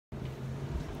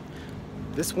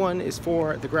This one is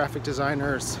for the graphic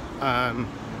designers,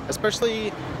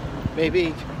 especially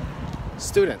maybe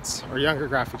students or younger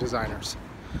graphic designers.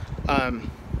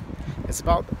 It's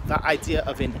about the idea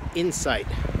of an insight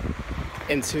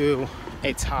into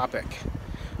a topic.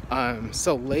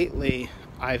 So lately,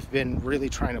 I've been really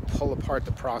trying to pull apart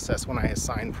the process when I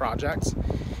assign projects,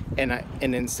 and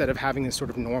instead of having this sort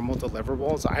of normal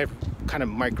deliverables, I have kind of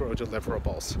micro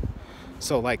deliverables.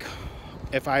 So like,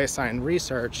 if I assign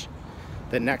research,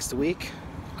 the next week,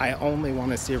 I only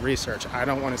want to see research. I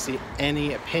don't want to see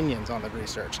any opinions on the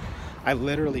research. I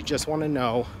literally just want to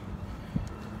know,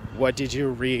 what did you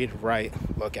read, write,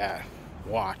 look at,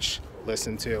 watch,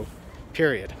 listen to,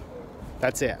 period.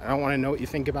 That's it. I don't want to know what you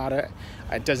think about it.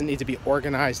 It doesn't need to be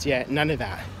organized yet, none of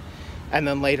that. And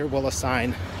then later we'll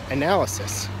assign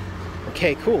analysis.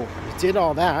 Okay, cool. You did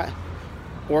all that,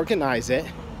 organize it,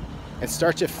 and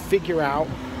start to figure out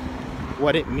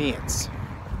what it means.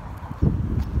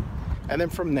 And then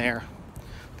from there,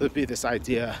 there'll be this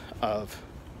idea of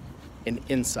an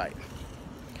insight.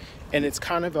 And it's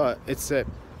kind of a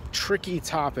tricky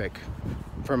topic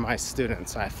for my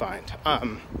students, I find.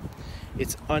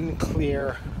 It's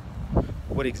unclear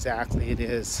what exactly it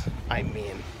is I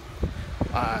mean.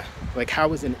 Like,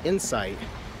 how is an insight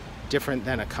different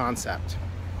than a concept?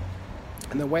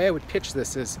 And the way I would pitch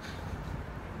this is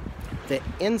the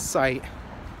insight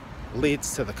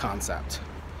leads to the concept.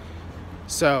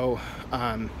 So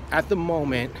at the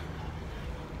moment,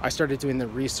 I started doing the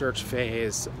research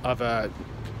phase of a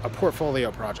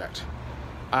portfolio project.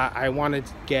 I wanted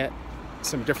to get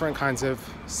some different kinds of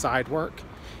side work,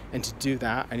 and to do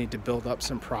that, I need to build up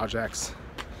some projects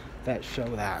that show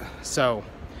that. So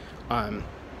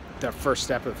the first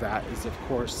step of that is, of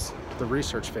course, the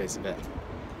research phase of it.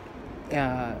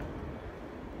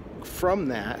 From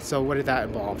that, so what did that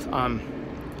involve?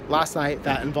 Last night,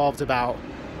 that involved about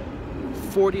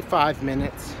 45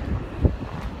 minutes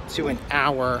to an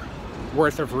hour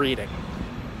worth of reading.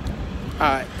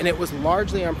 And it was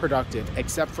largely unproductive,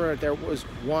 except for there was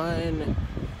one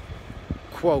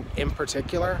quote in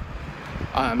particular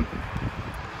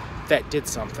that did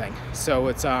something. So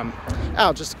it's,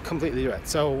 I'll just completely do it.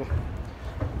 So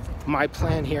my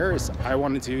plan here is I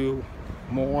want to do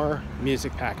more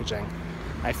music packaging.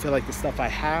 I feel like the stuff I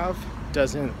have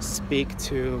doesn't speak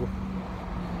to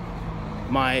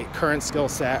my current skill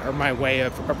set or my way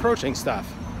of approaching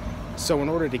stuff. So in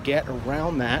order to get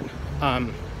around that,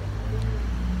 I'm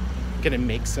gonna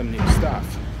make some new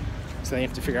stuff. So then you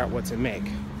have to figure out what to make.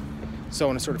 So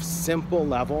on a sort of simple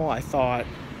level, I thought,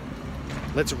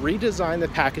 let's redesign the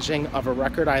packaging of a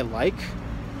record I like,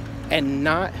 and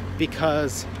not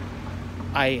because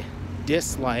I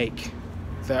dislike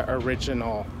the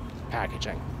original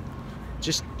packaging,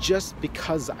 just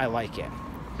because I like it.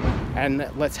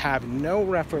 And let's have no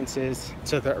references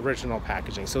to the original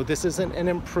packaging. So this isn't an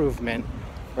improvement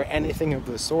or anything of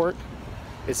the sort.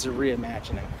 It's a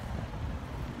reimagining.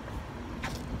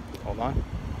 Hold on,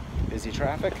 busy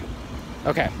traffic.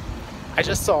 Okay, I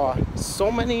just saw so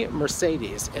many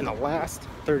Mercedes in the last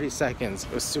 30 seconds.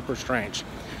 It was super strange.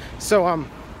 So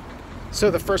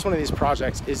the first one of these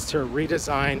projects is to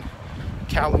redesign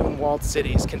Kowloon Walled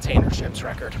City's container ships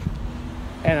record.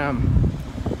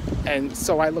 And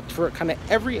so I looked for kind of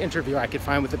every interview I could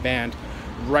find with the band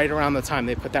right around the time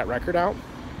they put that record out.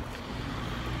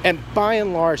 And by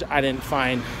and large, I didn't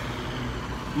find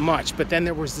much. But then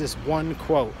there was this one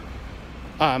quote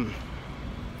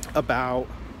about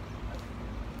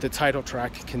the title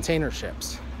track, Container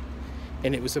Ships.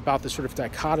 And it was about the sort of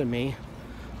dichotomy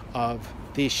of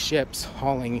these ships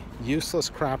hauling useless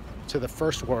crap to the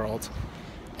first world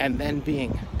and then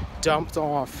being dumped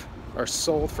off or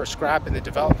sold for scrap in the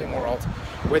developing world,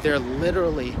 where they're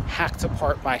literally hacked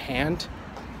apart by hand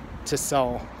to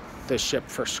sell the ship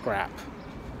for scrap,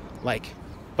 like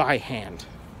by hand.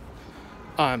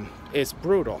 It's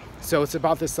brutal. So it's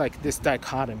about this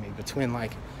dichotomy between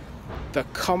like the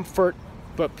comfort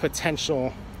but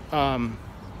potential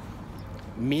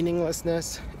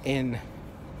meaninglessness in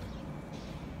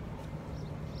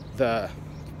the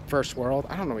first world.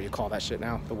 I don't know what you call that shit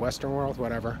now, the Western world,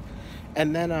 whatever.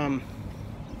 And then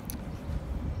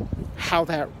how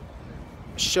that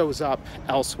shows up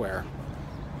elsewhere.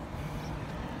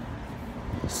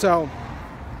 So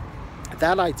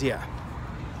that idea,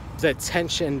 the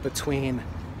tension between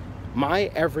my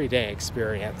everyday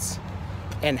experience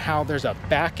and how there's a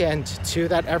back end to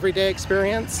that everyday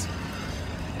experience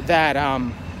that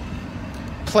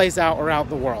plays out around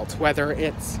the world, whether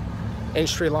it's in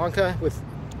Sri Lanka with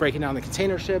breaking down the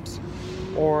container ships,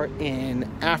 or in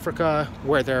Africa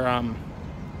where they're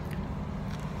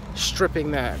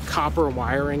stripping the copper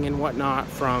wiring and whatnot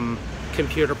from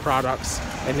computer products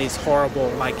in these horrible,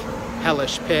 like,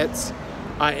 hellish pits.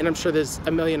 And I'm sure there's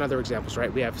a million other examples,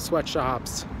 right? We have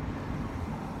sweatshops,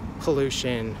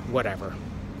 pollution, whatever.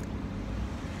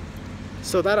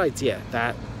 So that idea,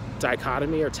 that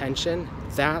dichotomy or tension,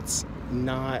 that's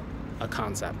not a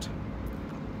concept,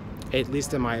 at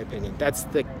least in my opinion. That's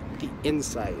the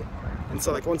insight. And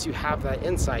so, like, once you have that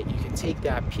insight, you can take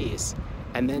that piece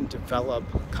and then develop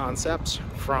concepts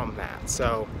from that.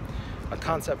 So a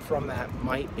concept from that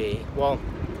might be, well,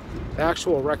 the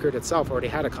actual record itself already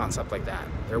had a concept like that.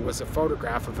 There was a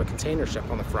photograph of a container ship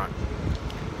on the front.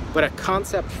 But a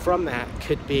concept from that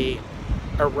could be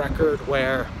a record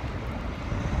where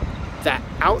that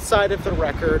outside of the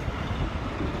record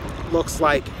looks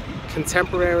like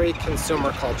contemporary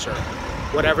consumer culture,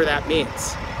 whatever that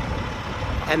means.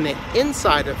 And the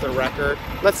inside of the record,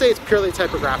 let's say it's purely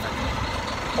typographic.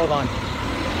 Hold on.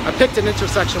 I picked an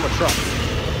intersection with trucks.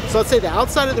 So let's say the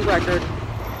outside of the record,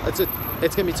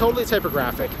 it's gonna be totally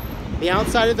typographic. The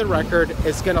outside of the record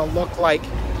is gonna look like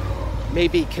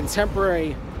maybe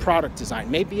contemporary product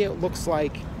design. Maybe it looks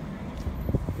like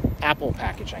Apple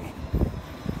packaging.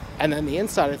 And then the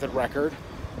inside of the record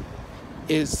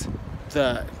is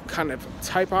the kind of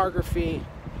typography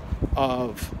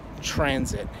of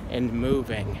transit and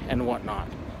moving and whatnot.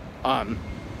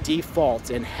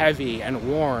 Default and heavy and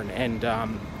worn and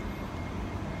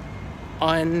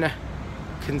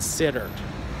unconsidered.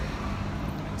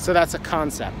 So that's a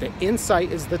concept. The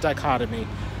insight is the dichotomy.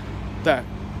 The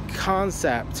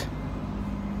concept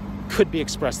could be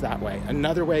expressed that way.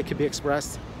 Another way it could be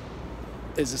expressed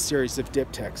is a series of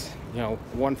diptychs. You know,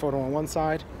 one photo on one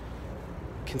side,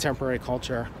 contemporary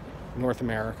culture, North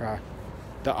America.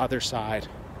 The other side,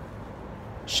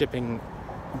 shipping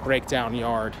breakdown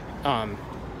yard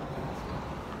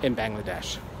in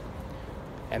Bangladesh,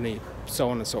 and the so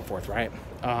on and so forth, right?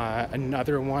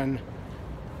 Another one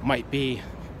might be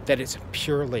that it's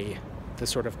purely the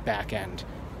sort of back end,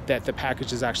 that the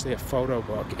package is actually a photo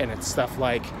book, and it's stuff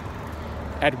like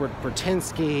Edward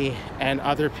Bertinsky and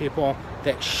other people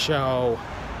that show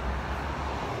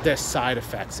the side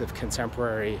effects of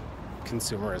contemporary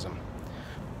consumerism.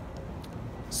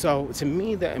 So to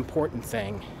me, the important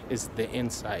thing is the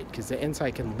insight, because the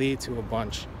insight can lead to a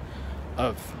bunch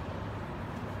of,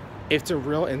 if it's a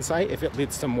real insight, if it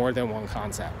leads to more than one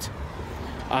concept.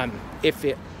 If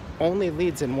it only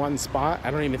leads in one spot,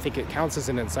 I don't even think it counts as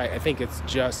an insight. I think it's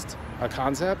just a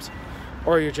concept,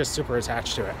 or you're just super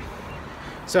attached to it.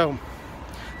 So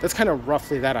that's kind of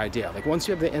roughly that idea. Like, once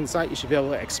you have the insight, you should be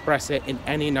able to express it in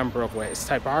any number of ways: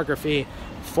 typography,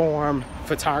 form,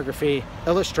 photography,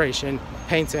 illustration,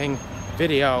 painting,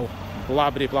 video,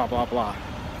 blah, blah, blah, blah, blah.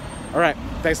 All right,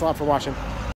 thanks a lot for watching.